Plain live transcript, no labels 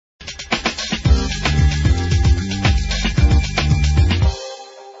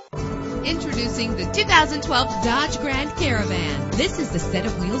Introducing the 2012 Dodge Grand Caravan. This is the set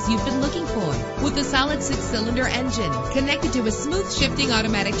of wheels you've been looking for, with a solid 6-cylinder engine connected to a smooth shifting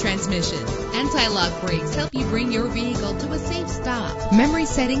automatic transmission. Anti-lock brakes help you bring your vehicle to a safe stop. Memory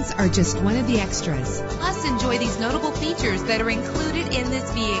settings are just one of the extras. Plus, enjoy these notable features that are included in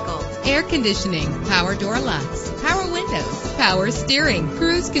this vehicle: air conditioning, power door locks, power windows, power steering,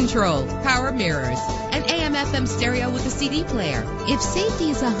 cruise control, power mirrors, an AM/FM stereo with a CD player. If safety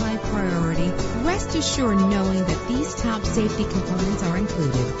is a high priority, rest assured knowing that these top safety components are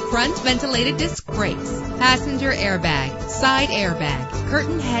included: front ventilated disc brakes, passenger airbag, side airbag,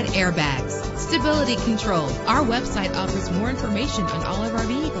 curtain head airbags, stability control. Our website offers more information on all of our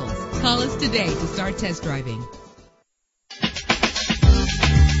vehicles. Call us today to start test driving.